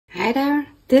Hi there,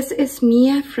 this is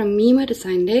Mia from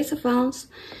MiMoDesignLaserFiles,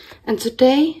 and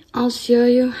today I'll show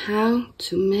you how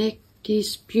to make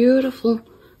these beautiful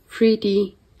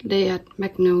 3D layered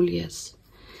magnolias.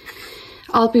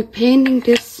 I'll be painting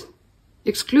this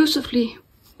exclusively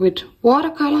with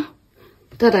watercolor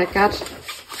that I got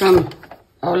from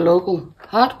our local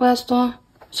hardware store,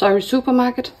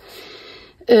 supermarket.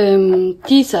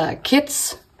 These are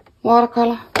kids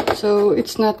watercolor, so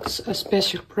it's not a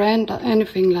special brand or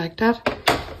anything like that,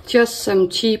 just some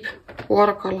cheap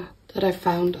watercolor that I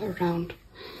found around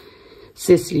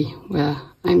Sicily, where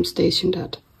I'm stationed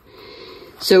at.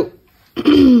 So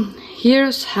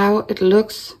here's how it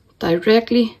looks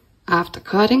directly after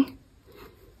cutting,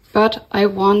 but I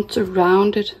want to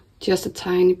round it just a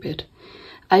tiny bit.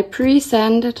 I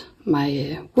pre-sanded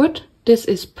my wood. This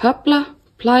is poplar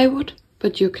plywood,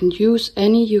 but you can use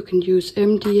any. You can use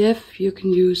MDF, you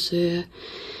can use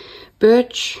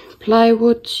birch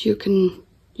plywood, you can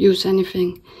use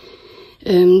anything.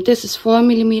 This is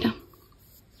 4mm.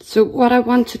 So what I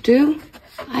want to do,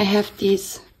 I have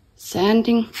these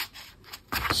sanding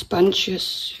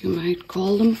sponges, you might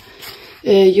call them.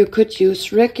 You could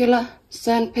use regular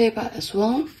sandpaper as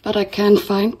well, but I can't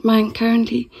find mine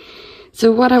currently.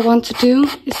 So what I want to do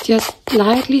is just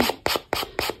lightly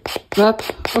rub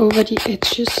over the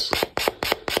edges.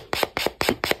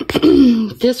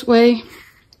 This way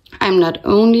I'm not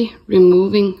only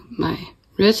removing my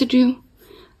residue,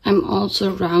 I'm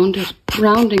also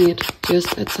rounding it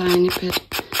just a tiny bit.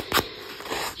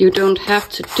 You don't have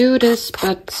to do this,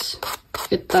 but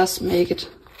it does make it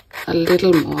a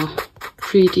little more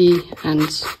 3D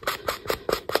and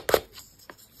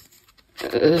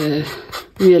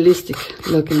realistic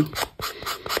looking.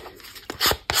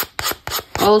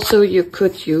 Also, you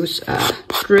could use a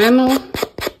Dremel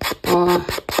or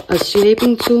a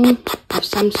shaping tool of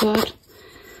some sort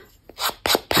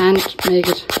and make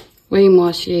it way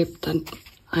more shaped than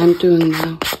I'm doing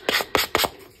now.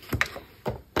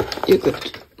 You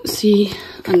could see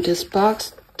on this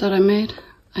box that I made,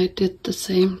 I did the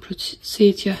same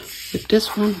procedure with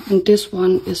this one, and this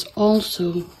one is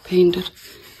also painted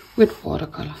with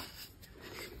watercolor.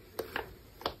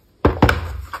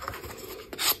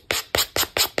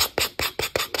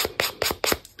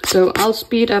 So I'll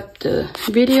speed up the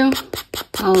video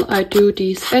while I do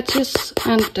these edges,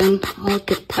 and then I'll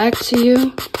get back to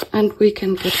you and we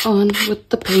can get on with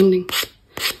the painting.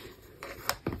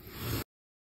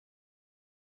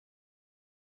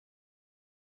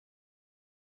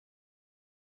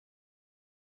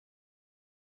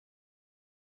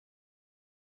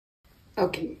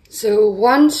 Okay, so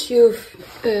once you've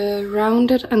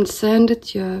rounded and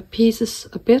sanded your pieces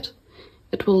a bit,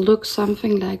 it will look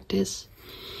something like this.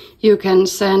 You can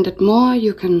sand it more,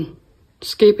 you can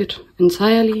skip it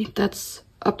entirely, that's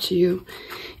up to you.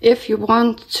 If you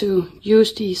want to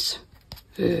use these,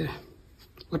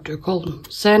 what do you call them,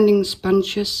 sanding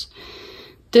sponges,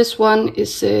 this one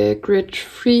is grit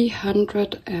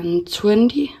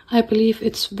 320, I believe.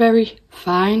 It's very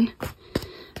fine.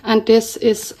 And this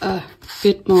is a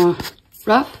bit more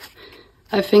rough.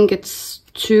 I think it's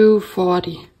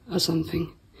 240 or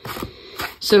something.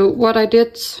 So what I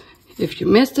did, if you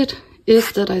missed it,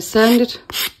 is that I sanded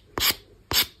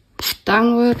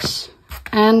downwards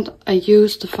and I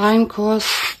used the fine coarse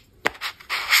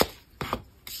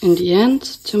in the end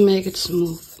to make it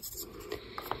smooth.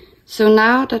 So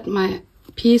now that my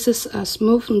pieces are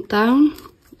smoothened down,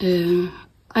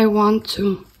 I want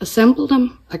to assemble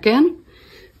them again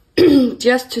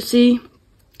just to see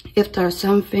if there's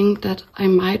something that I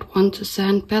might want to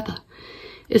sand better,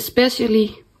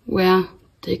 especially where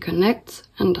they connect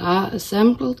and are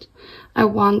assembled. I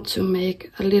want to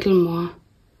make a little more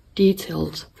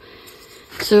detailed.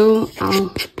 So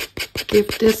I'll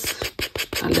give this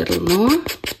a little more.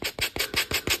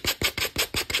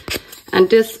 And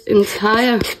this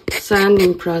entire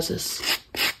sanding process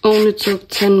only took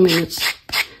 10 minutes.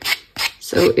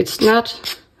 So it's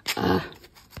not a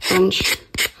bunch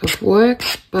of work,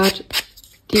 but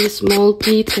these small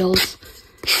details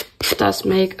does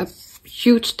make a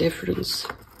huge difference,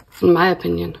 in my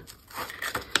opinion.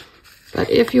 But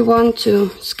if you want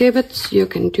to skip it, you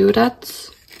can do that,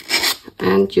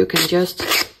 and you can just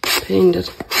paint it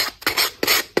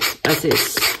as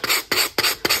is.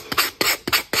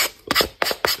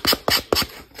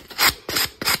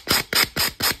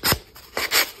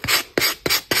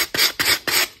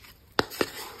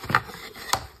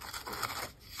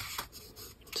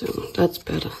 So that's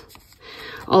better.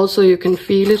 Also, you can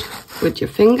feel it with your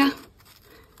finger.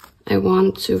 I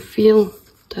want to feel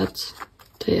that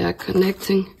they are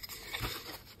connecting.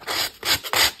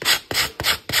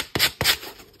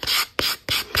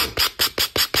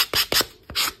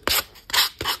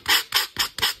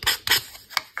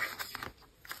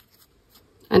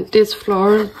 And this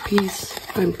floral piece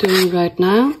I'm doing right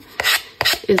now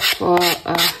is for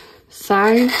a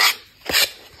sign,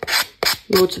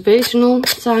 motivational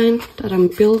sign that I'm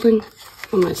building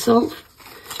for myself.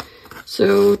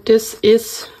 So this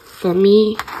is for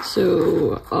me,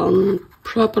 so I'll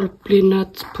probably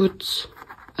not put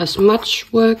as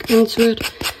much work into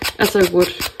it as I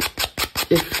would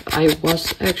if I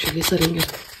was actually selling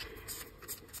it.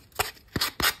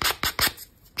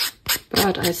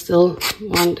 But I still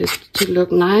want it to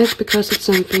look nice because it's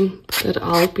something that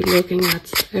I'll be looking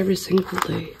at every single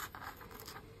day.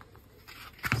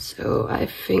 So I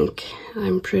think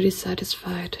I'm pretty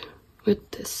satisfied with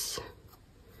this.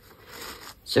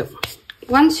 So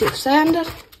once you've sanded,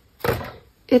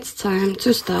 it's time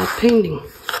to start painting.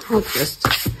 I'll just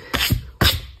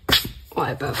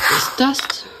wipe off this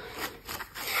dust.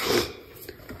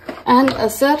 And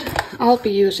as said, I'll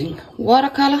be using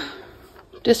watercolor.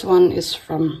 This one is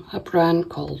from a brand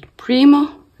called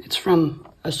Primo. It's from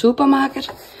a supermarket.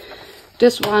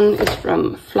 This one is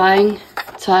from Flying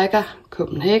Tiger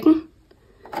Copenhagen.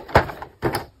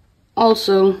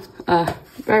 Also a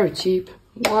very cheap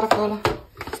watercolor.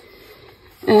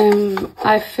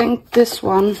 I think this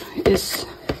one is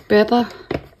better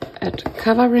at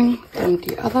covering than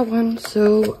the other one,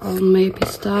 so I'll maybe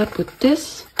start with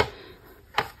this.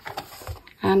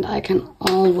 And I can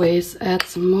always add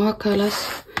some more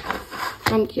colors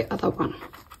from the other one.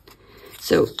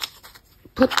 So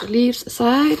put the leaves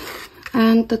aside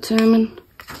and determine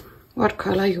what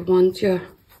color you want your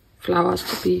flowers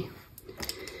to be.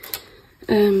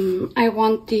 I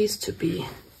want these to be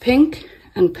pink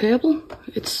and purple.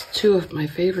 It's two of my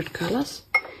favorite colors.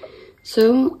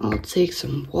 So I'll take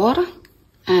some water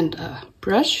and a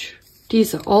brush.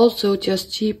 These are also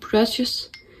just cheap brushes,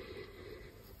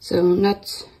 so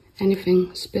not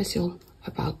anything special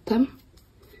about them.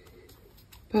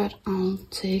 But I'll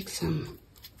take some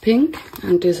pink,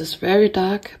 and this is very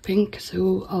dark pink,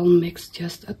 so I'll mix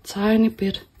just a tiny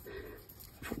bit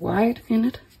of white in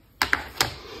it.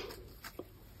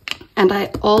 And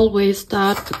I always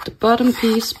start with the bottom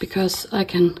piece because I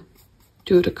can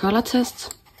do the color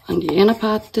test on the inner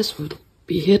part. This will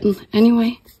be hidden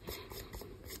anyway.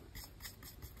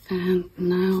 And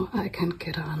now I can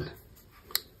get on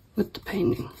with the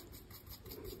painting.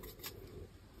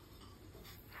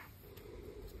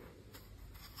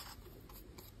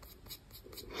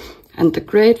 And the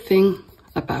great thing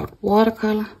about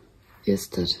watercolor is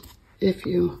that if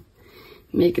you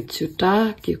make it too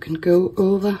dark, you can go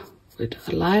over with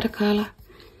a lighter color.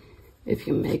 If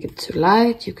you make it too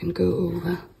light, you can go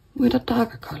over with a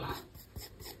darker color.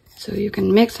 So you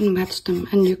can mix and match them,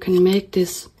 and you can make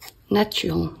this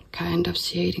natural kind of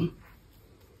shading.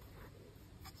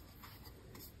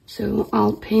 So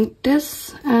I'll paint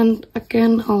this, and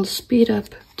again I'll speed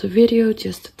up the video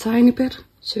just a tiny bit,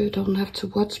 so you don't have to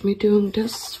watch me doing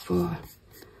this for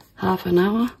half an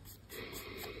hour.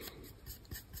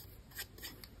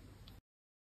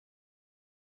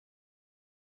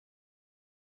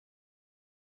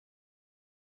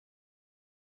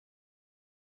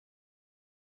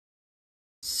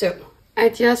 So I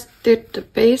just did the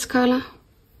base color,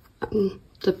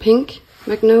 the pink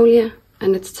Magnolia,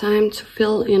 and it's time to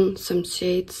fill in some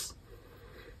shades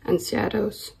and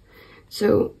shadows.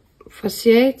 So for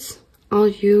shades, I'll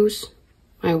use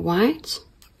my white,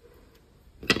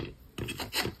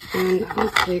 and I'll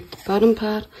take the bottom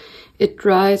part. It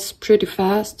dries pretty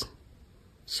fast,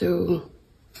 so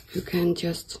you can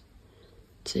just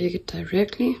take it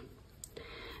directly.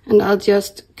 And I'll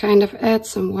just kind of add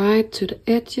some white to the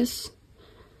edges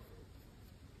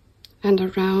and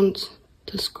around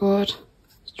the scored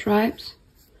stripes.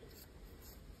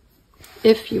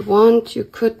 If you want, you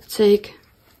could take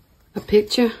a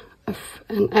picture of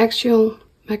an actual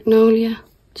magnolia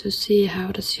to see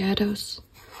how the shadows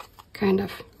kind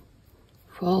of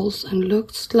falls and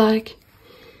looks like.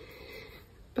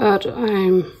 But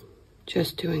I'm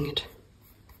just doing it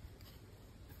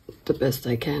the best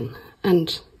I can,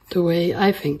 and the way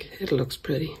I think it looks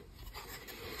pretty.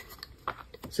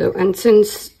 So, and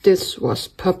since this was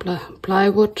poplar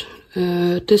plywood,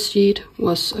 this sheet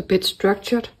was a bit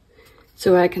structured,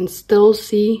 so I can still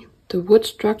see the wood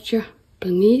structure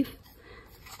beneath,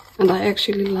 and I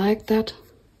actually like that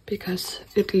because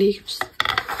it leaves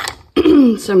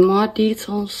some more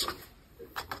details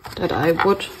that I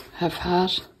would have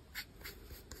had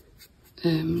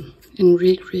in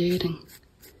recreating.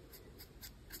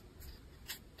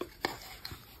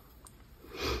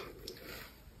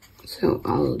 So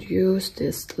I'll use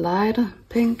this lighter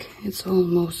pink, it's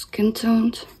almost skin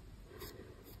toned,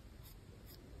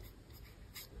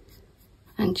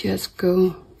 and just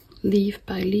go leaf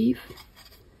by leaf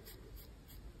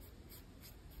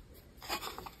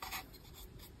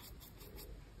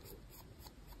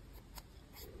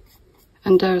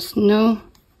And there's no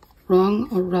wrong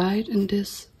or right in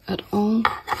this at all.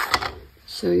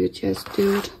 So you just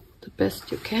do it the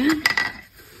best you can.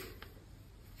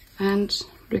 And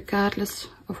regardless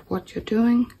of what you're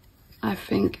doing, I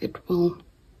think it will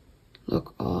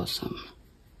look awesome.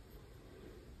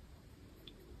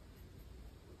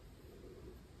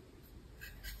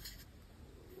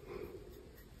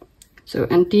 So,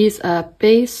 and these are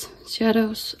base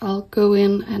shadows. I'll go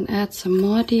in and add some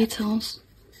more details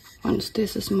once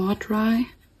this is more dry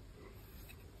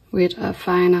with a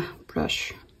finer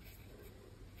brush.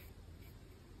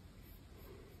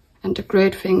 And the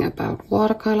great thing about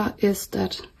watercolor is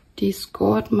that these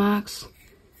scored marks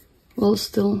will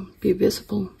still be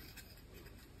visible.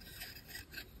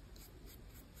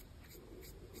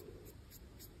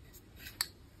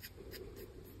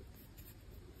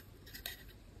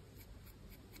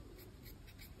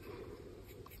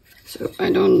 So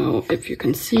I don't know if you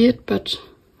can see it, but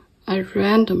I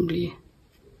randomly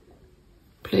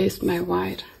placed my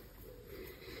white.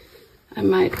 I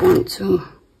might want to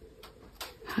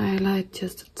highlight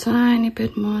just a tiny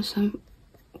bit more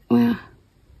somewhere,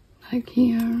 like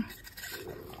here.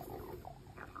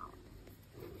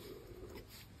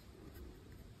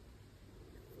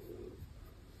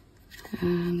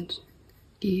 And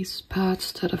these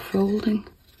parts that are folding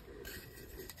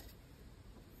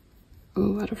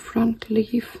over the front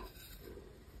leaf.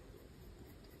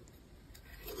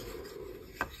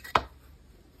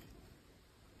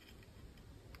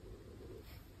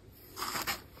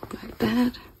 Like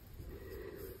that.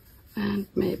 And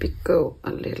maybe go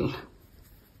a little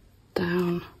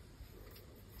down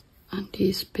on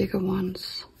these bigger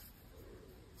ones.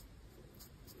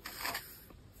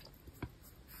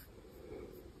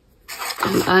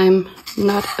 And I'm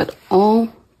not at all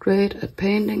great at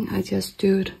painting. I just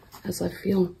do it as I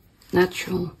feel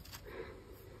natural.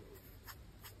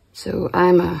 So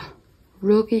I'm a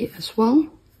rookie as well,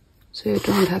 so you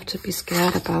don't have to be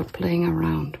scared about playing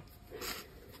around.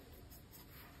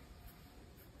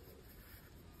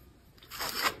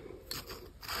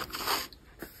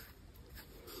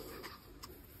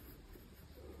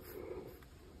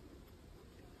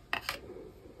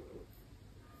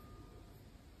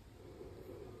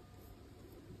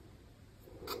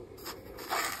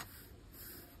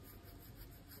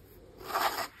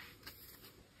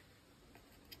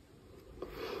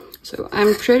 So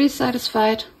I'm pretty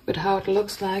satisfied with how it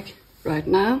looks like right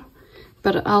now,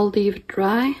 but I'll leave it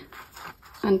dry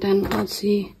and then I'll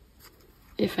see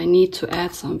if I need to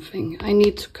add something. I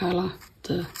need to color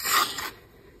the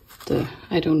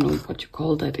I don't know what you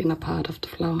call that inner part of the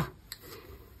flower.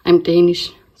 I'm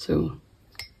Danish, so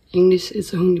English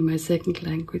is only my second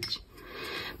language.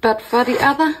 But for the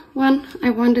other one, I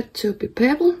want it to be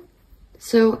purple,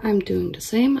 so I'm doing the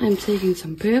same. I'm taking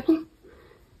some purple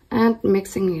and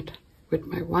mixing it with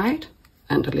my white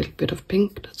and a little bit of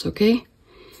pink, that's okay.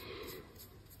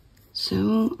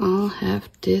 So I'll have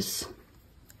this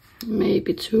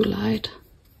maybe too light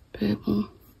purple.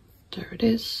 There it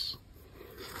is.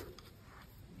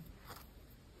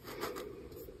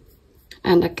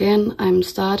 And again, I'm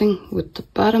starting with the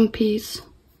bottom piece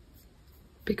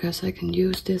because I can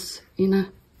use this inner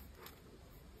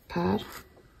part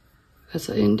as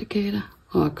an indicator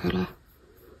or a color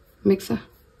mixer.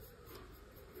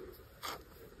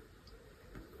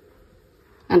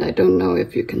 And I don't know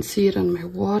if you can see it on my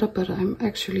water, but I'm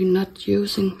actually not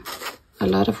using a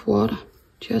lot of water,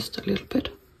 just a little bit.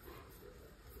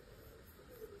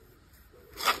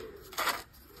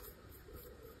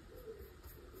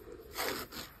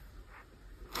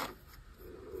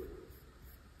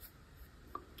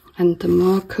 And the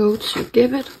more coats you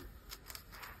give it,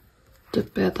 the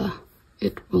better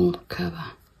it will cover.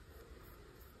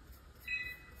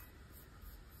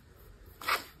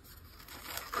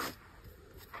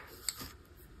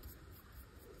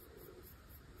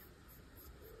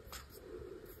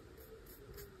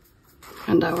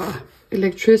 And our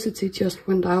electricity just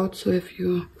went out, so if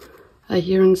you are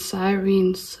hearing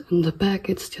sirens in the back,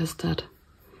 it's just that.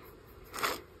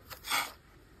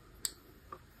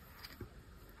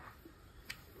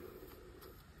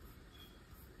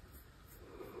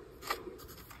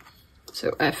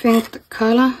 So I think the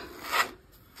color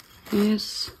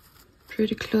is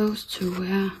pretty close to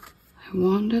where I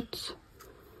want it.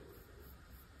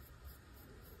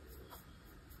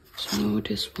 So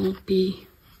this will be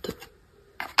the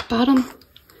bottom.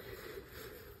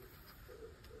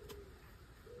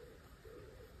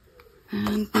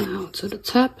 And now to the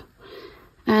top.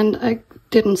 And I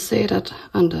didn't say that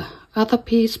on the other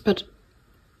piece, but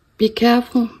be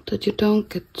careful that you don't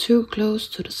get too close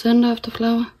to the center of the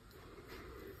flower,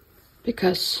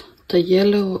 because the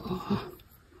yellow or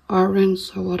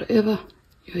orange or whatever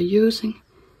you're using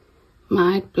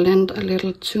might blend a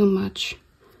little too much.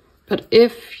 But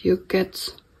if you get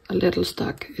a little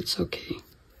stuck, it's okay.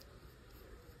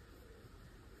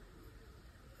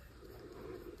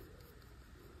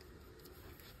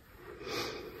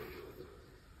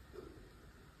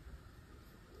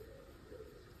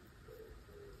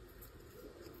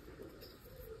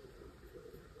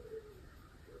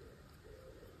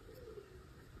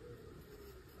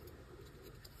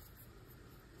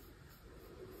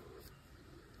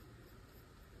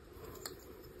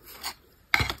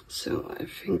 So I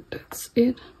think that's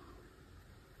it.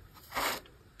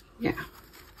 Yeah.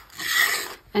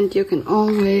 And you can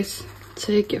always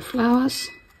take your flowers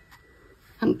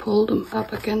and pull them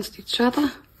up against each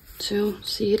other to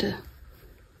see the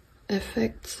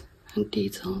effects and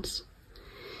details.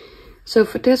 So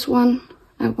for this one,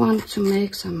 I want to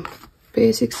make some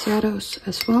basic shadows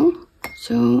as well.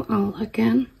 So I'll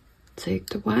again take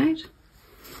the white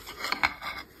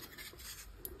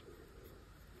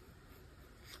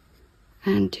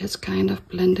and just kind of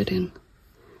blend it in.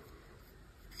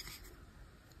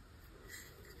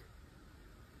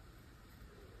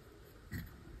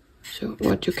 So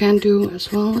what you can do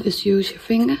as well is use your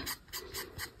finger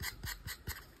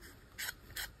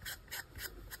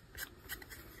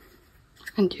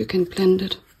and you can blend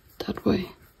it that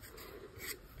way.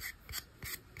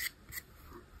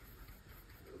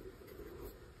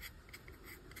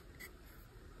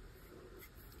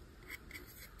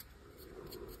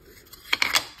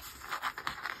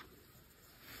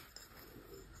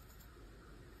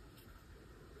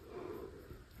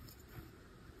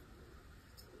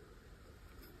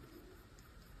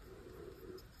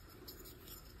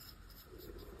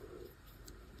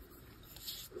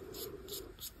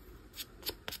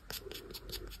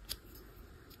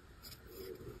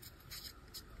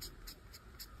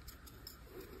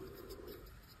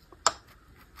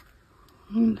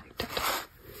 Like that.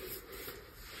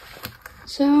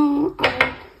 So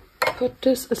I'll put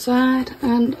this aside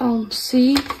and I'll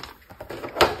see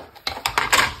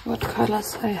what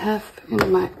colors I have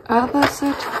in my other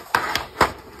set.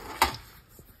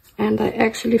 And I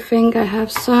actually think I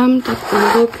have some that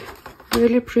will look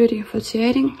really pretty for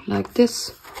shading, like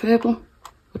this purple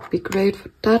would be great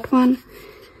for that one.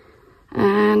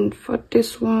 And for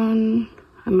this one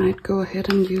I might go ahead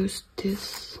and use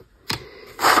this.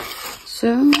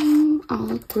 So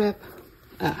I'll grab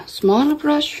a smaller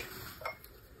brush.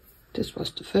 This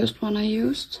was the first one I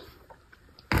used.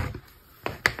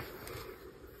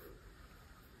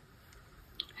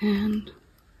 And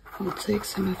I'll take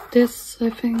some of this, I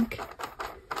think.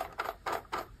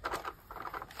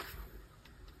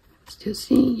 As you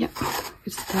see, yeah,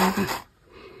 it's darker.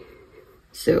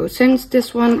 So since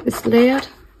this one is layered,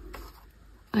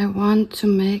 I want to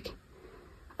make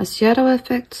a shadow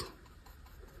effect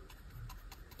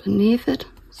beneath it,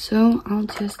 so I'll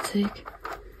just take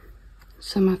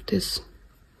some of this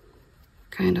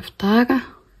kind of darker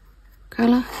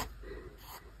color,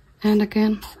 and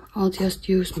again I'll just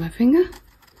use my finger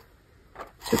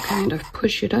to kind of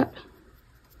push it up.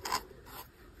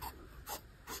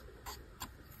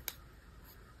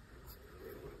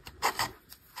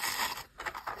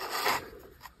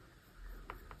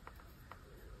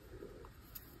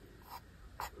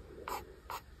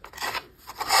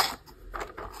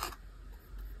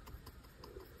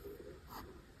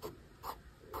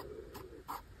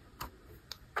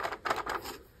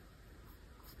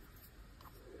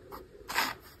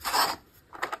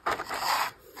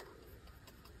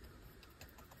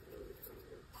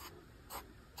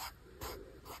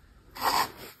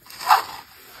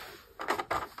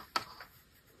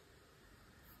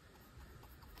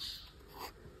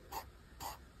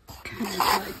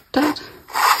 Like that,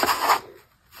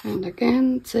 and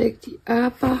again take the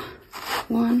upper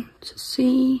one to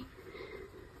see.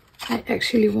 I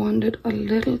actually want it a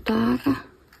little darker.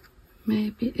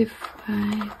 Maybe if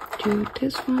I do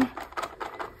this one.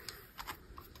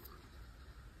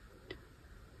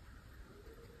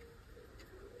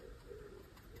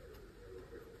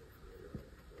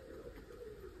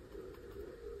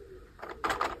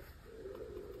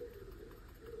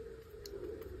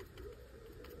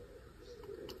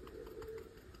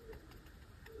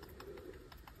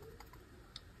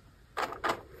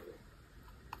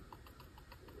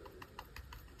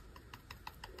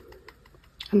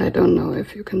 And I don't know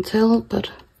if you can tell, but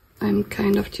I'm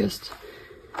kind of just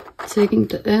taking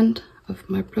the end of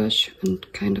my brush and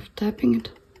kind of tapping it.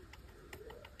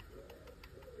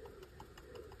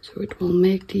 So it will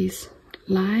make these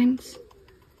lines.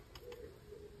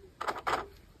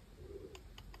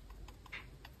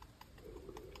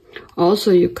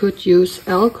 Also, you could use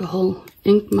alcohol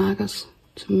ink markers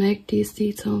to make these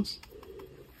details.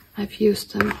 I've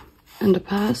used them in the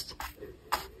past.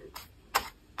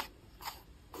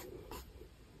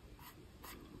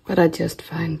 But I just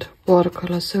find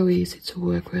watercolor so easy to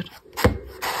work with.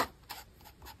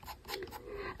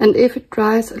 And if it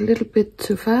dries a little bit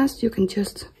too fast, you can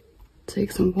just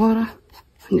take some water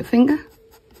on your finger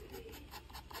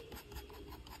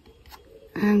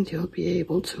and you'll be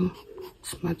able to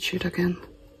smudge it again.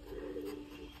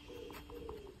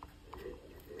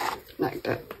 Like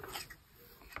that.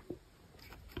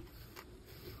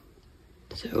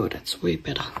 So that's way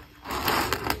better.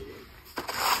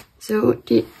 So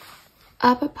the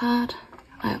upper part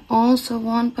I also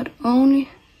want, but only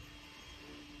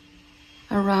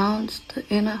around the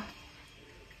inner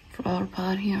floral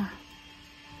part here.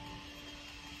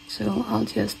 So I'll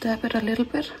just dab it a little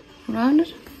bit around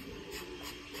it.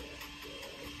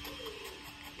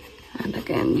 And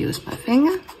again use my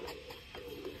finger.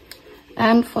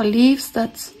 And for leaves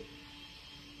that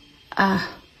are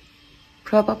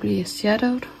probably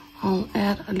shadowed, I'll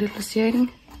add a little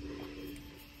shading.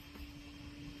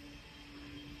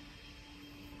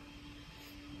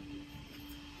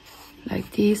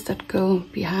 Like these that go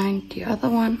behind the other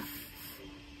one.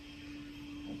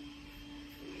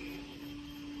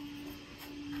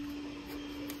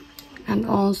 And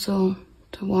also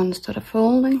the ones that are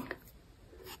folding,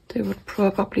 they would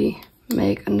probably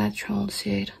make a natural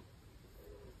shade.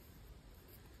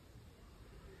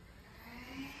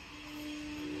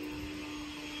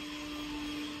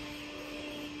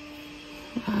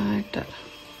 Like that.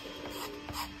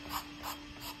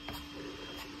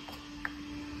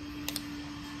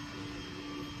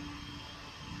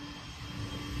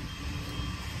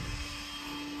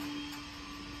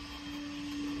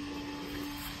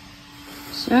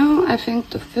 So I think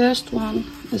the first one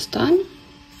is done.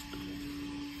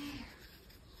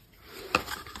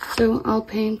 So I'll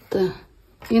paint the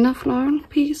inner floral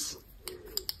piece,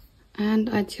 and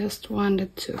I just want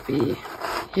it to be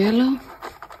yellow.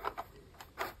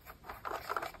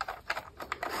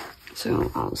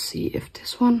 So I'll see if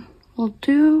this one will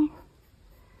do.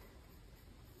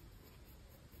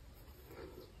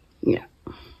 Yeah.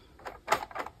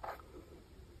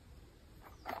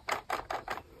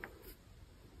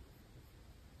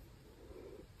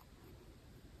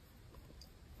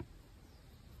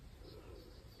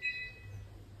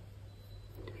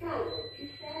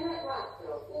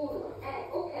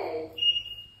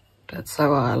 That's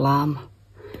our alarm.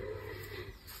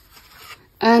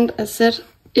 And as said,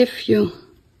 if you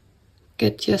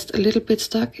get just a little bit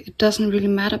stuck, it doesn't really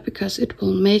matter because it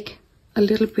will make a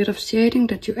little bit of shading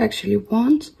that you actually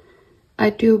want. I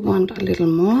do want a little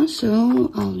more,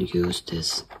 so I'll use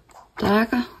this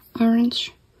darker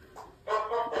orange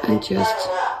and just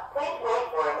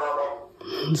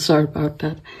sorry about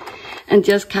that, and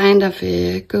just kind of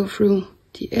go through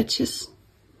the edges.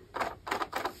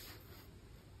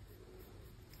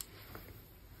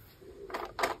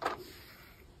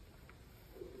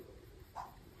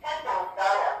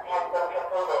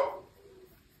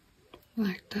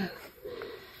 Like that.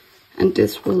 And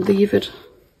this will leave it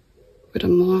with a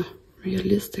more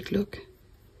realistic look.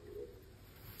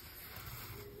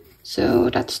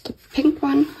 So that's the pink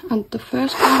one, and the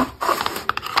first one.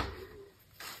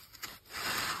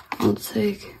 I'll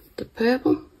take the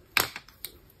purple.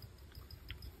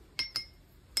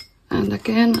 And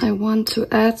again, I want to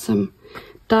add some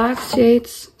dark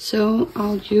shades, so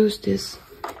I'll use this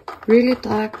really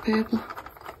dark purple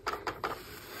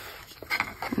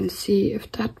and see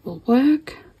if that will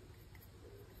work.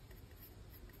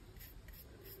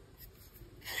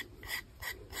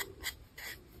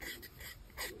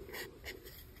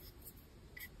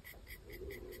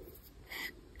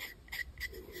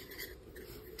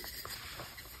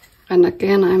 And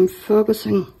again, I'm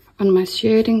focusing on my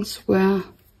shadings where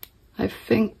I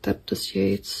think that the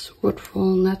shades would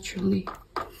fall naturally.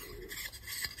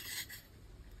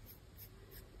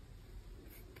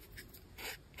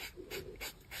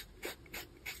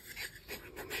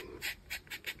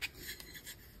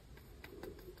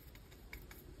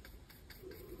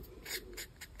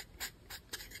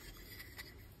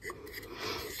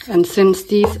 And since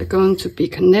these are going to be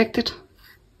connected,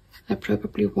 I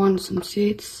probably want some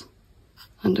shades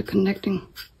on the connecting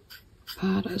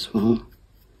part as well,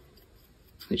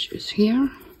 which is here.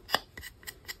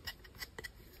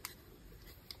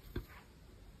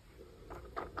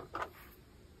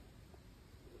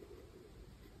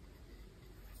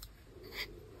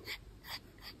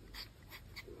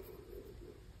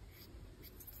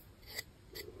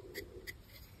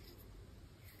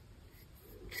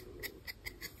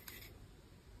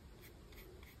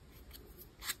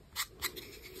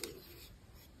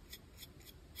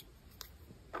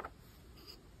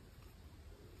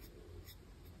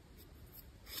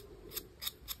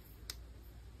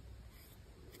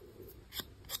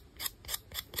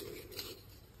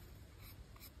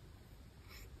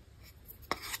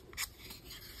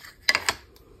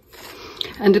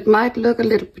 And it might look a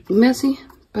little bit messy,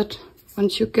 but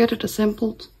once you get it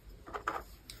assembled,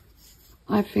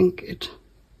 I think it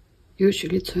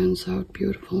usually turns out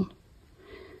beautiful.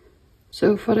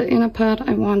 So for the inner part,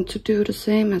 I want to do the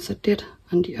same as I did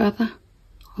on the other.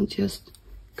 I'll just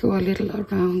go a little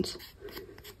around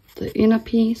the inner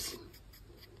piece,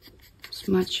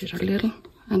 smudge it a little,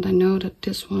 and I know that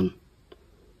this one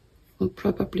will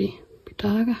probably be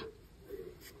darker,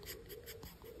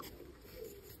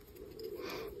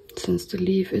 since the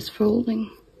leaf is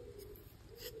folding.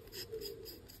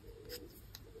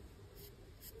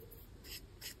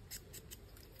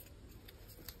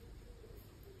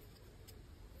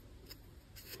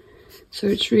 So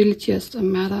it's really just a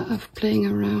matter of playing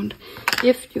around.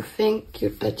 If you think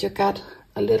that you got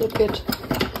a little bit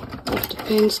of the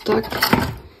paint stuck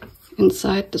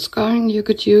inside the scarring, you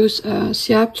could use a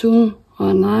sharp tool or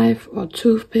a knife or a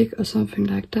toothpick or something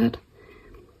like that,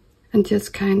 and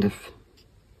just kind of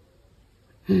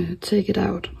take it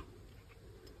out.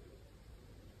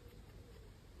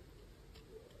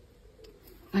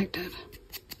 Like that.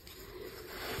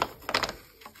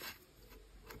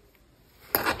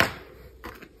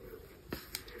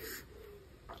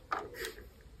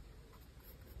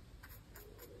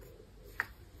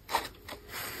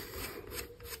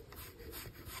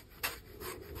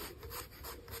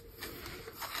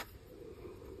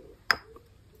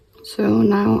 So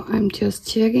now I'm just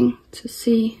checking to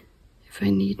see if I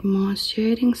need more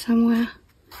shading somewhere.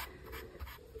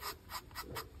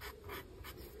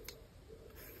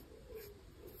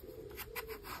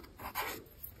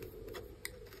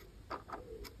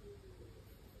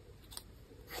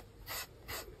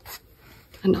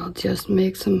 And I'll just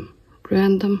make some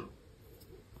random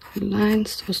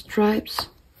lines or stripes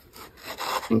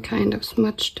and kind of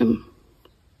smudge them.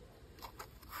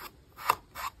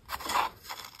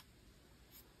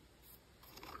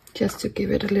 Just to give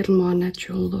it a little more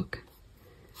natural look.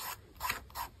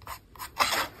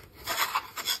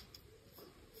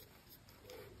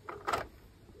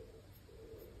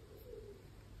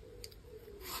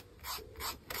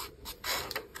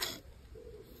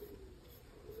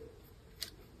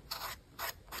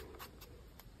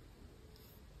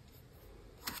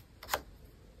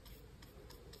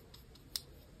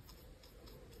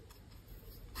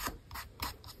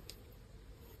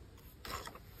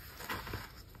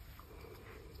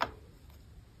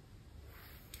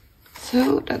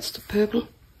 So that's the purple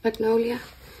magnolia.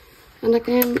 And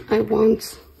again, I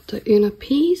want the inner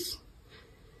piece,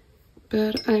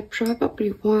 but I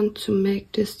probably want to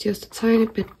make this just a tiny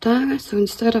bit darker. So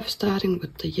instead of starting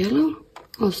with the yellow,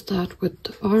 I'll start with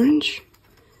the orange.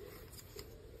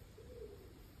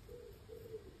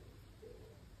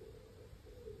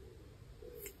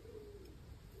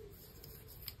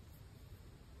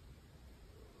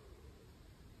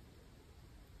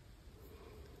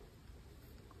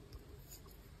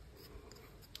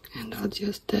 And I'll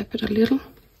just dab it a little,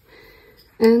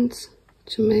 and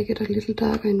to make it a little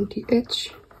darker in the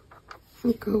edge,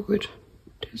 I'll go with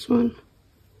this one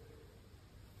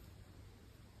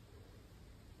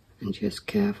and just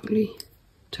carefully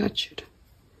touch it.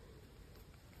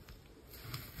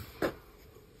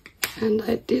 And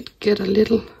I did get a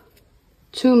little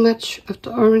too much of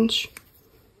the orange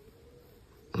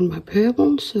on my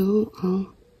purple, so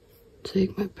I'll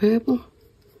take my purple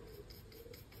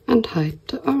and hide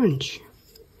the orange.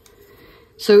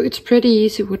 So it's pretty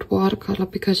easy with watercolor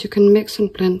because you can mix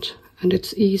and blend, and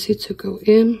it's easy to go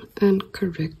in and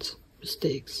correct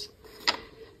mistakes.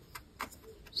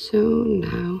 So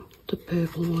now the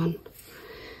purple one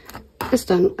is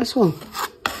done as well.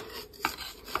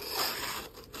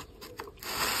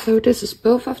 So this is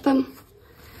both of them,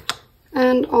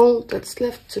 and all that's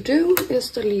left to do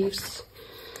is the leaves.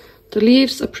 The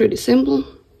leaves are pretty simple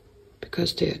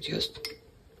because they are just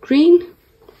green.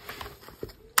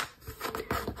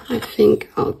 I think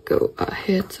I'll go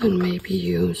ahead and maybe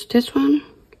use this one.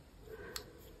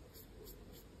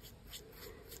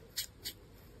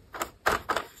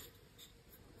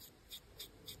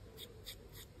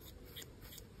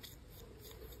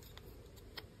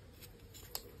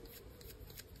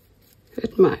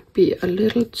 It might be a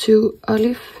little too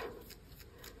olive,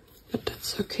 but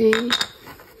that's okay.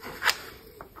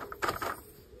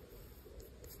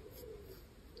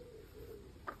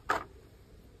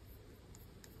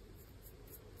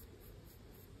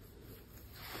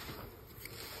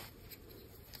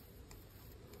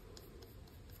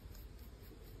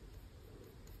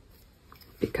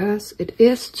 Because it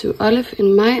is too olive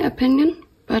in my opinion,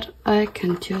 but I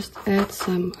can just add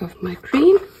some of my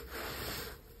green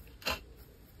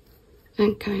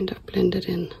and kind of blend it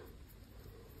in.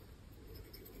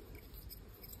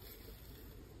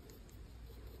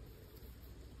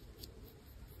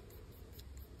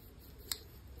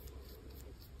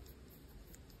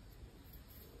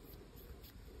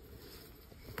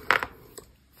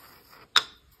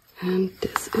 And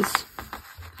this is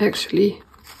actually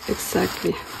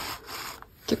exactly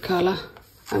the color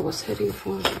I was heading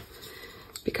for,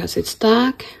 because it's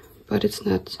dark, but it's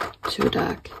not too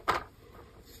dark.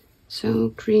 So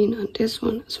green on this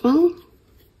one as well.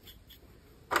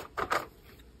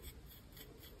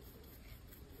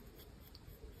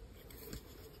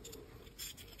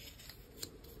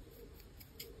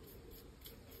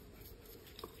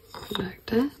 Like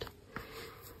that.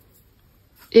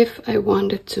 If I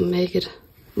wanted to make it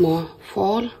more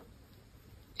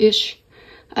fall-ish,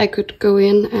 I could go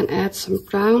in and add some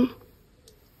brown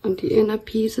on the inner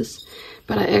pieces,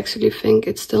 but I actually think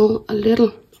it's still a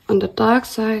little on the dark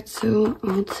side, so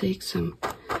I'll take some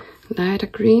lighter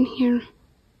green here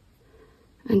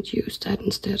and use that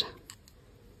instead.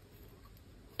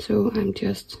 So I'm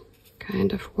just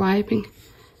kind of wiping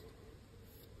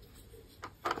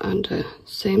on the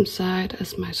same side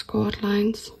as my scored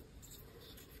lines.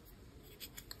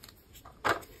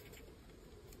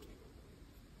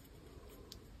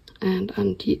 And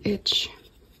on the edge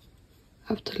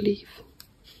of the leaf.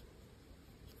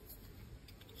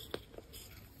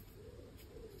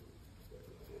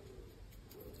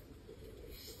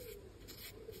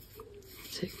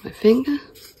 Take my finger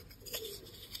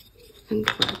and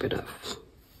wipe it off.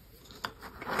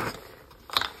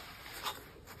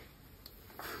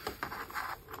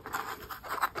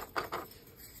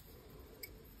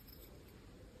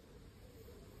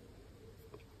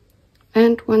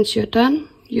 And once you're done,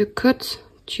 you could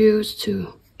choose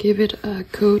to give it a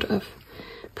coat of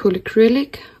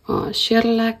polyacrylic or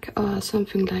shellac or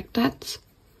something like that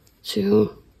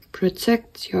to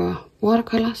protect your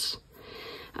watercolors.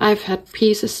 I've had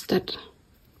pieces that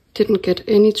didn't get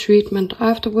any treatment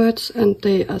afterwards, and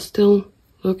they are still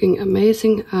looking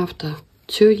amazing after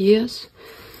 2 years.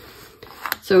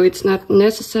 So it's not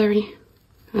necessary,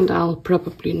 and I'll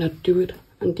probably not do it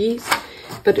on these.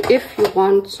 But if you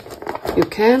want, you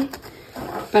can.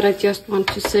 But I just want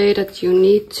to say that you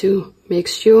need to make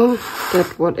sure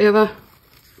that whatever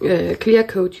clear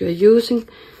coat you're using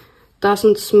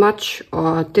doesn't smudge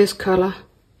or discolor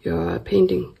your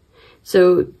painting.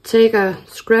 So take a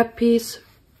scrap piece,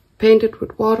 paint it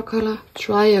with watercolor,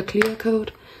 try a clear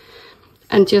coat,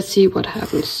 and just see what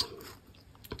happens.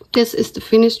 This is the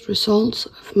finished results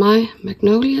of my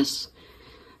Magnolias.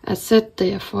 As said,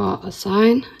 they are for a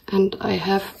sign, and I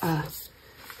have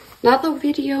another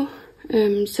video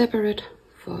separate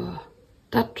for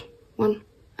that one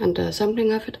and the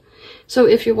sampling of it. So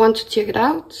if you want to check it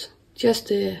out,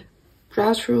 just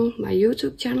browse through my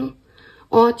YouTube channel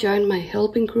or join my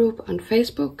helping group on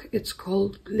Facebook. It's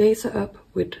called Laser Up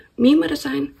with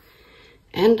MiMoDesign,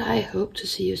 and I hope to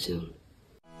see you soon.